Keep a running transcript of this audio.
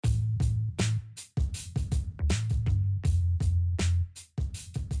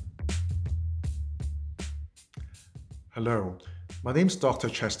Hello, my name is Dr.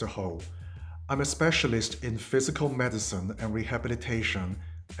 Chester Ho. I'm a specialist in physical medicine and rehabilitation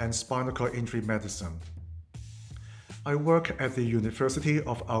and spinal cord injury medicine. I work at the University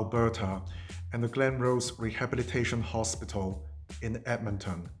of Alberta and the Glenrose Rehabilitation Hospital in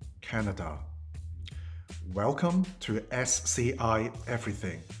Edmonton, Canada. Welcome to SCI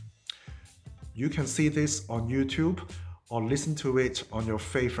Everything. You can see this on YouTube or listen to it on your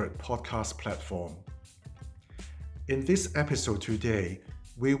favorite podcast platform. In this episode today,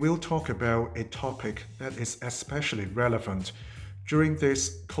 we will talk about a topic that is especially relevant during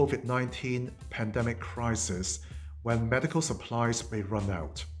this COVID 19 pandemic crisis when medical supplies may run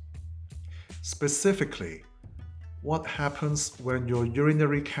out. Specifically, what happens when your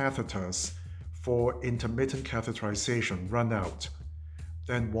urinary catheters for intermittent catheterization run out?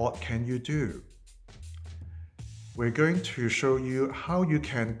 Then what can you do? We're going to show you how you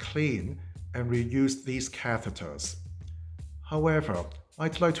can clean and reuse these catheters. However,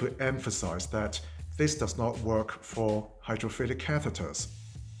 I'd like to emphasize that this does not work for hydrophilic catheters.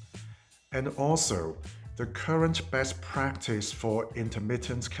 And also, the current best practice for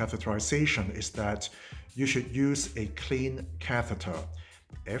intermittent catheterization is that you should use a clean catheter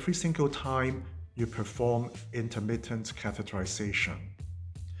every single time you perform intermittent catheterization.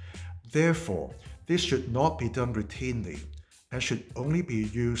 Therefore, this should not be done routinely and should only be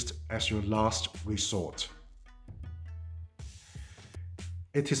used as your last resort.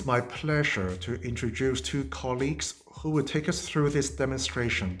 It is my pleasure to introduce two colleagues who will take us through this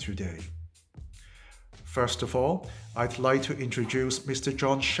demonstration today. First of all, I'd like to introduce Mr.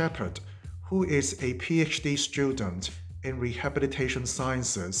 John Shepherd, who is a PhD student in rehabilitation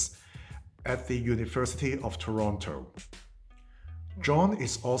sciences at the University of Toronto. John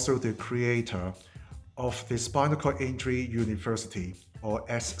is also the creator of the Spinal Cord Injury University, or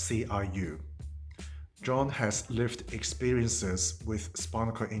SCIU. John has lived experiences with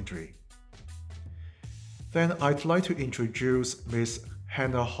spinal cord injury. Then I'd like to introduce Ms.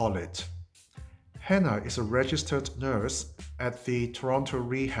 Hannah Hollett. Hannah is a registered nurse at the Toronto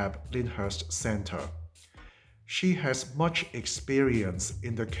Rehab Lyndhurst Centre. She has much experience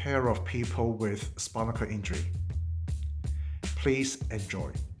in the care of people with spinal cord injury. Please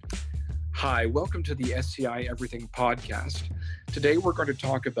enjoy. Hi, welcome to the SCI Everything podcast. Today we're going to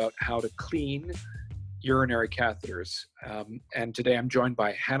talk about how to clean urinary catheters. And today I'm joined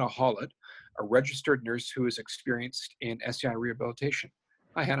by Hannah Hollett, a registered nurse who is experienced in SCI rehabilitation.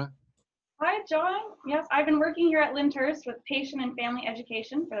 Hi, Hannah. Hi, John. Yes, I've been working here at Lyndhurst with patient and family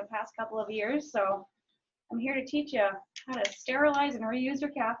education for the past couple of years. So I'm here to teach you how to sterilize and reuse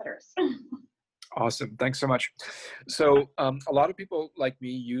your catheters. Awesome. Thanks so much. So a lot of people like me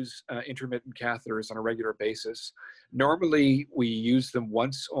use intermittent catheters on a regular basis. Normally, we use them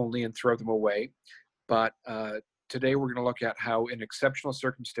once only and throw them away. But today we're going to look at how in exceptional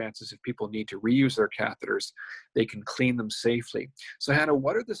circumstances, if people need to reuse their catheters, they can clean them safely. So Hannah,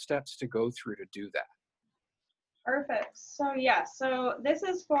 what are the steps to go through to do that? Perfect. So so this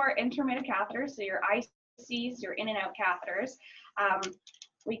is for intermittent catheters, so your ICs, your in and out catheters.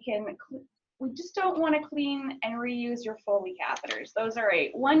 We just don't want to clean and reuse your Foley catheters. Those are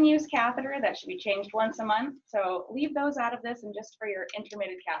a one-use catheter that should be changed once a month. So leave those out of this and just for your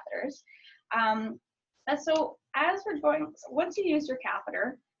intermittent catheters. So once you use your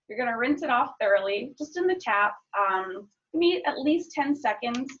catheter, you're going to rinse it off thoroughly, just in the tap, at least 10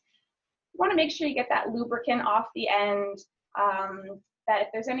 seconds. You want to make sure you get that lubricant off the end, that if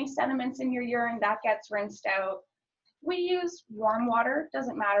there's any sediments in your urine, that gets rinsed out. We use warm water,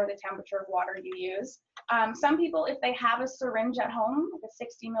 doesn't matter the temperature of water you use. Some people, if they have a syringe at home, like a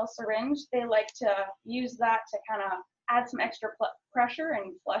 60 ml syringe, they like to use that to kind of add some extra pressure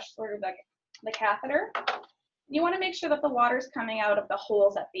and flush sort of the catheter. You want to make sure that the water's coming out of the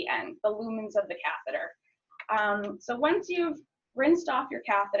holes at the end, the lumens of the catheter. So once you've rinsed off your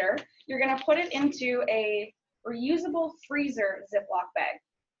catheter, you're going to put it into a reusable freezer Ziploc bag.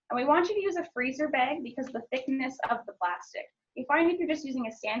 And we want you to use a freezer bag because of the thickness of the plastic. You find if you're just using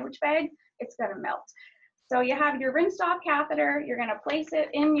a sandwich bag, it's going to melt. So you have your rinsed off catheter, you're going to place it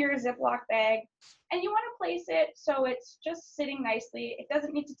in your Ziploc bag, and you want to place it so it's just sitting nicely. It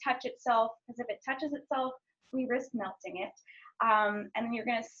doesn't need to touch itself, because if it touches itself, we risk melting it. And then you're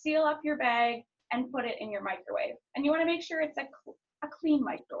going to seal up your bag and put it in your microwave. And you want to make sure it's a clean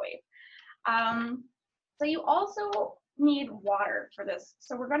microwave. So you also need water for this.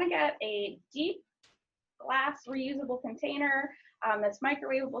 So we're going to get a deep glass reusable container that's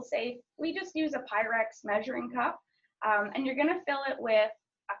microwavable safe. We just use a Pyrex measuring cup, and you're going to fill it with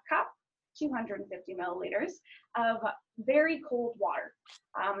a cup 250 milliliters of very cold water.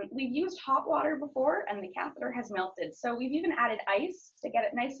 We've used hot water before and the catheter has melted. So we've even added ice to get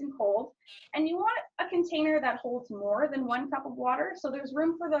it nice and cold. And you want a container that holds more than 1 cup of water. So there's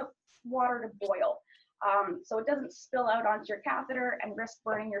room for the water to boil. So it doesn't spill out onto your catheter and risk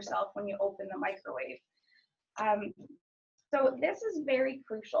burning yourself when you open the microwave. So this is very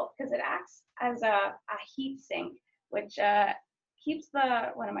crucial because it acts as a heat sink, which keeps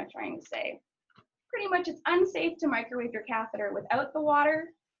what am I trying to say? Pretty much it's unsafe to microwave your catheter without the water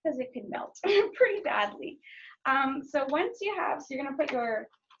because it could melt pretty badly. So you're gonna put your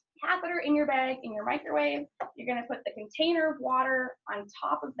catheter in your bag, in your microwave. You're gonna put the container of water on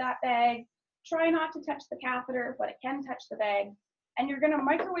top of that bag. Try not to touch the catheter, but it can touch the bag. And you're gonna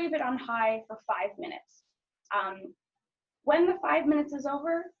microwave it on high for 5 minutes. When the 5 minutes is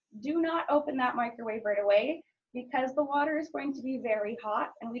over, do not open that microwave right away because the water is going to be very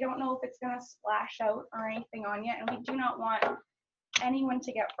hot and we don't know if it's going to splash out or anything on you, and we do not want anyone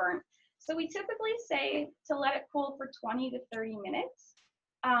to get burnt. So we typically say to let it cool for 20 to 30 minutes.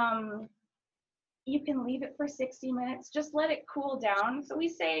 You can leave it for 60 minutes, just let it cool down. So we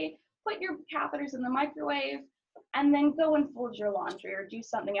say put your catheters in the microwave and then go and fold your laundry or do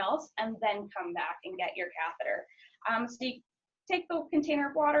something else and then come back and get your catheter. So you take the container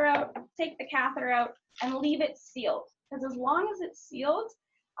of water out, take the catheter out, and leave it sealed. Because as long as it's sealed,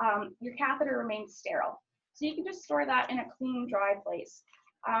 your catheter remains sterile. So you can just store that in a clean, dry place.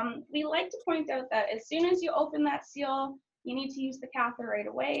 We like to point out that as soon as you open that seal, you need to use the catheter right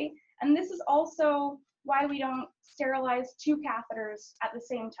away. And this is also why we don't sterilize 2 catheters at the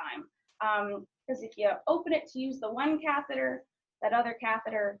same time. Because if you open it to use the one catheter, that other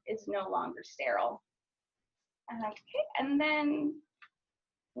catheter is no longer sterile. Okay, and then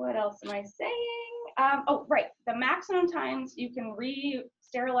what else am I saying? Oh, right, the maximum times you can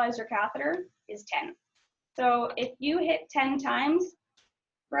re-sterilize your catheter is 10. So if you hit 10 times,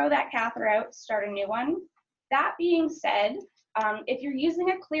 throw that catheter out, start a new one. That being said, if you're using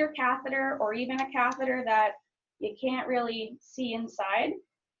a clear catheter or even a catheter that you can't really see inside,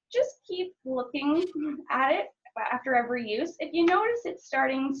 just keep looking at it after every use. If you notice it's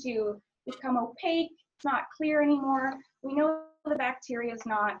starting to become opaque, it's not clear anymore, we know the bacteria is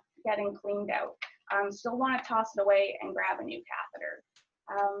not getting cleaned out. So you'll want to toss it away and grab a new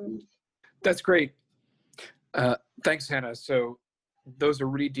catheter. That's great. Thanks, Hannah. So those are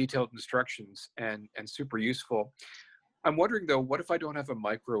really detailed instructions and super useful. I'm wondering though, what if I don't have a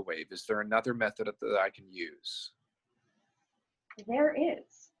microwave? Is there another method that I can use? There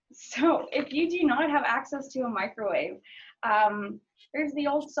is. So if you do not have access to a microwave, there's the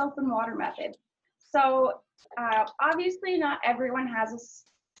old soap and water method. So obviously not everyone has a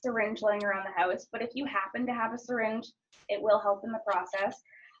syringe laying around the house, but if you happen to have a syringe, it will help in the process.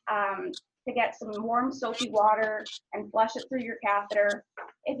 To get some warm soapy water and flush it through your catheter.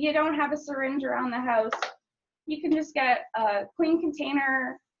 If you don't have a syringe around the house, you can just get a clean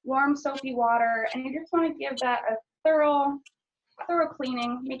container, warm soapy water, and you just want to give that a thorough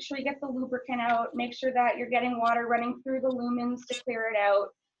cleaning. Make sure you get the lubricant out, make sure that you're getting water running through the lumens to clear it out.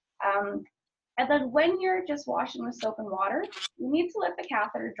 And then when you're just washing with soap and water, you need to let the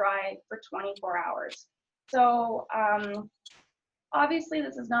catheter dry for 24 hours. So obviously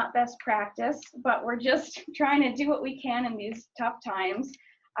this is not best practice, but we're just trying to do what we can in these tough times.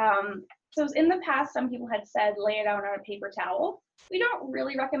 So in the past, some people had said, lay it out on a paper towel. We don't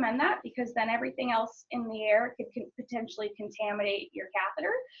really recommend that because then everything else in the air could potentially contaminate your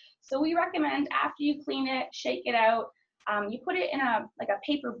catheter. So we recommend after you clean it, shake it out, you put it in a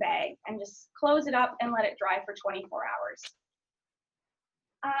paper bag and just close it up and let it dry for 24 hours.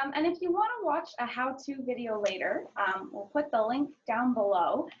 And if you want to watch a how-to video later, we'll put the link down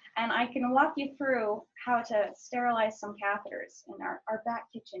below and I can walk you through how to sterilize some catheters in our back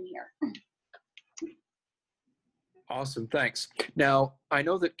kitchen here. Awesome, thanks. Now, I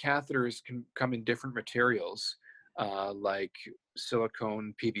know that catheters can come in different materials like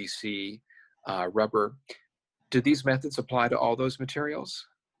silicone, PVC, rubber. Do these methods apply to all those materials?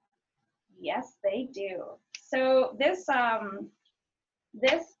 Yes, they do. So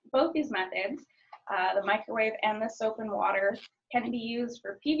both these methods, the microwave and the soap and water, can be used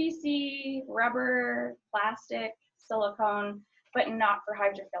for PVC, rubber, plastic, silicone, but not for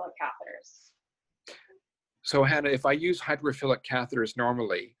hydrophilic catheters. So Hannah, if I use hydrophilic catheters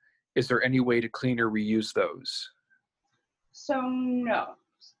normally, is there any way to clean or reuse those? So no.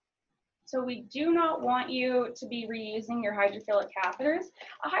 So we do not want you to be reusing your hydrophilic catheters.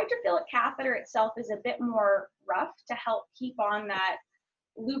 A hydrophilic catheter itself is a bit more rough to help keep on that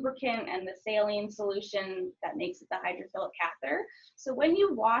lubricant and the saline solution that makes it the hydrophilic catheter. So when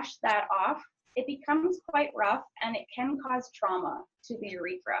you wash that off, it becomes quite rough and it can cause trauma to the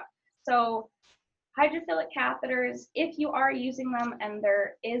urethra. So hydrophilic catheters, if you are using them and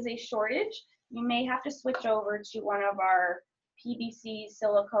there is a shortage, you may have to switch over to one of our PVC,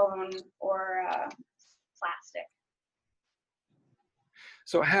 silicone, or plastic.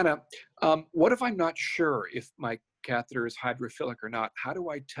 So Hannah, what if I'm not sure if my catheter is hydrophilic or not? How do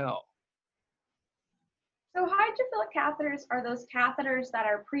I tell? So hydrophilic catheters are those catheters that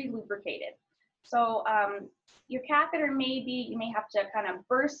are pre-lubricated. So your catheter you may have to kind of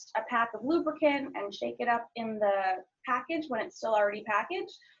burst a pack of lubricant and shake it up in the package when it's still already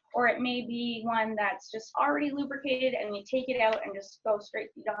packaged, or it may be one that's just already lubricated and you take it out and just go straight.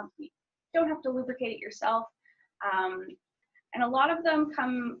 You don't have to lubricate it yourself. And a lot of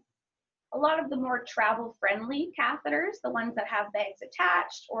the more travel-friendly catheters, the ones that have bags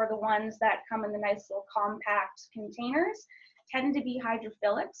attached or the ones that come in the nice little compact containers, tend to be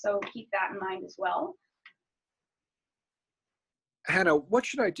hydrophilic, so keep that in mind as well. Hannah, what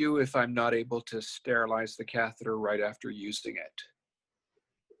should I do if I'm not able to sterilize the catheter right after using it?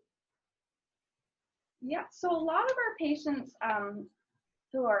 Yeah, so a lot of our patients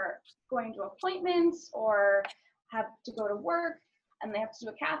who are going to appointments or have to go to work and they have to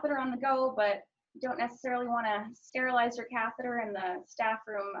do a catheter on the go, but don't necessarily want to sterilize your catheter in the staff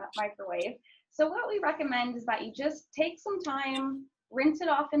room microwave. So what we recommend is that you just take some time, rinse it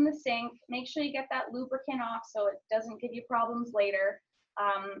off in the sink, make sure you get that lubricant off so it doesn't give you problems later,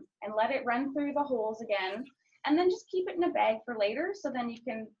 and let it run through the holes again. And then just keep it in a bag for later, so then you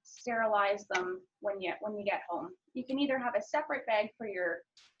can sterilize them when you get home. You can either have a separate bag for your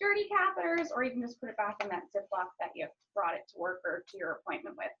dirty catheters, or you can just put it back in that Ziploc that you brought it to work or to your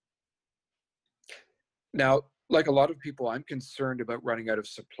appointment with. Now, like a lot of people, I'm concerned about running out of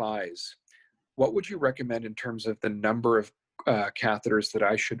supplies. What would you recommend in terms of the number of catheters that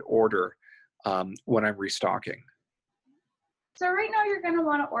I should order when I'm restocking? So right now you're going to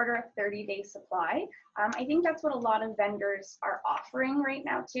want to order a 30-day supply. I think that's what a lot of vendors are offering right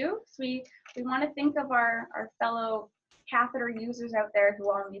now too. So we want to think of our fellow catheter users out there who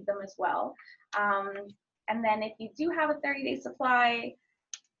all need them as well. And then if you do have a 30-day supply,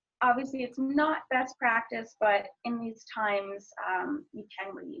 obviously it's not best practice, but in these times you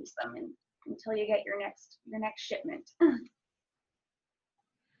can reuse them until you get your next shipment.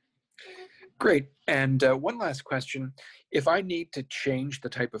 Great. And one last question. If I need to change the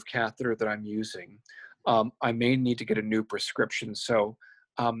type of catheter that I'm using, I may need to get a new prescription. So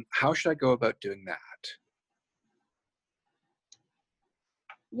how should I go about doing that?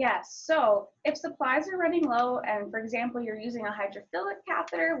 Yes, so if supplies are running low and, for example, you're using a hydrophilic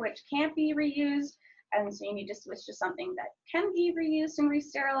catheter, which can't be reused, and so you need to switch to something that can be reused and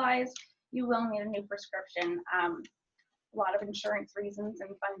re-sterilized, you will need a new prescription. A lot of insurance reasons and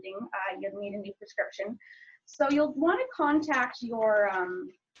funding, you'll need a new prescription. So you'll want to contact your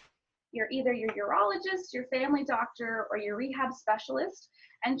either your urologist, your family doctor, or your rehab specialist,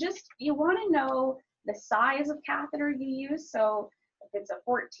 and you want to know the size of catheter you use. So if it's a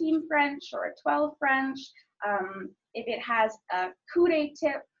 14 French or a 12 French, if it has a coude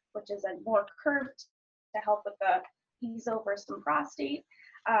tip, which is a more curved to help with the ease over some prostate.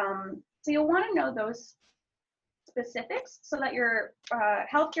 So you'll want to know those specifics so that your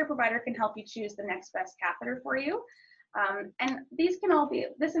healthcare provider can help you choose the next best catheter for you. And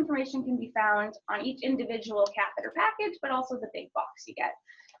this information can be found on each individual catheter package, but also the big box you get.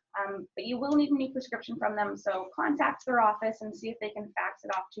 But you will need a new prescription from them, so contact their office and see if they can fax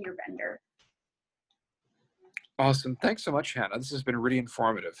it off to your vendor. Awesome. Thanks so much, Hannah. This has been really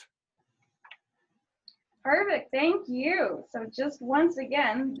informative. Perfect. Thank you. So just once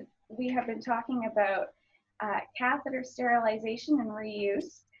again, we have been talking about catheter sterilization and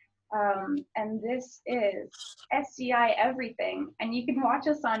reuse. And this is SCI Everything. And you can watch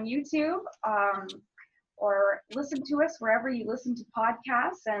us on YouTube or listen to us wherever you listen to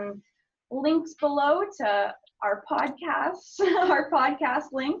podcasts, and links below to our podcasts, our podcast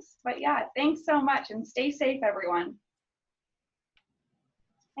links. But yeah, thanks so much and stay safe, everyone.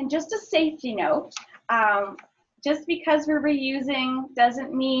 And just a safety note, just because we're reusing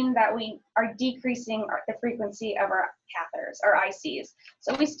doesn't mean that we are decreasing the frequency of our catheters, our ICs.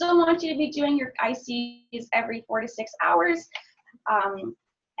 So we still want you to be doing your ICs every 4 to 6 hours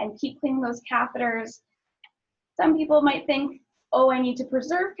and keep cleaning those catheters. Some people might think, oh, I need to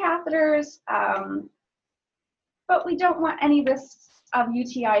preserve catheters, but we don't want any risks of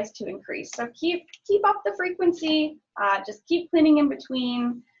UTIs to increase. So keep up the frequency, just keep cleaning in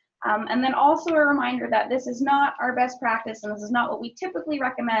between. And then also a reminder that this is not our best practice and this is not what we typically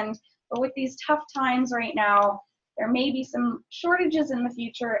recommend, but with these tough times right now, there may be some shortages in the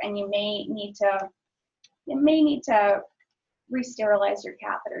future and you may need to re-sterilize your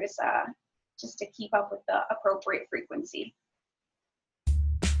catheters just to keep up with the appropriate frequency.